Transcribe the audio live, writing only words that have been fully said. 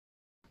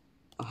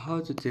How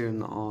to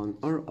turn on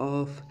or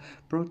off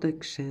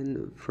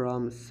protection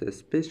from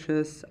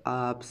suspicious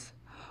apps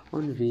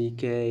on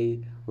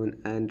VK on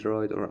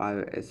Android or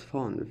iOS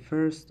phone.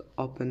 First,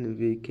 open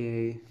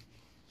VK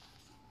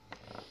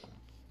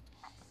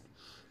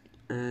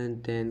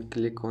and then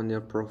click on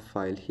your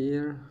profile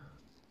here.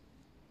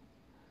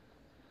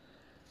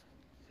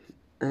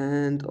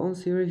 And on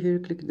Siri here,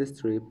 click the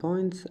 3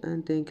 points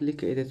and then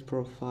click edit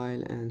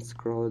profile and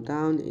scroll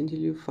down until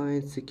you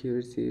find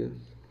security.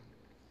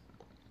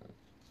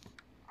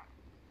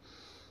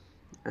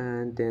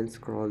 And then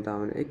scroll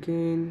down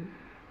again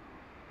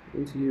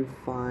until you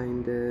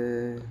find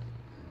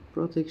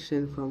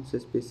protection from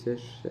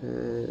suspicious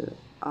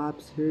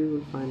apps. Here you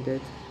will find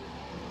it.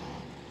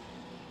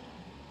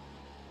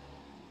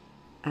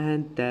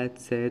 And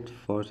that's it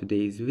for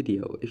today's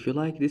video. If you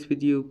like this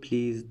video,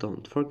 please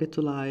don't forget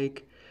to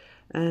like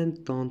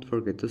and don't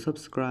forget to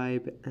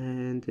subscribe,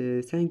 and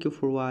thank you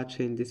for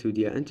watching this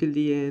video until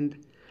the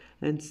end,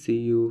 and see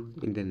you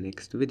in the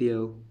next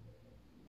video.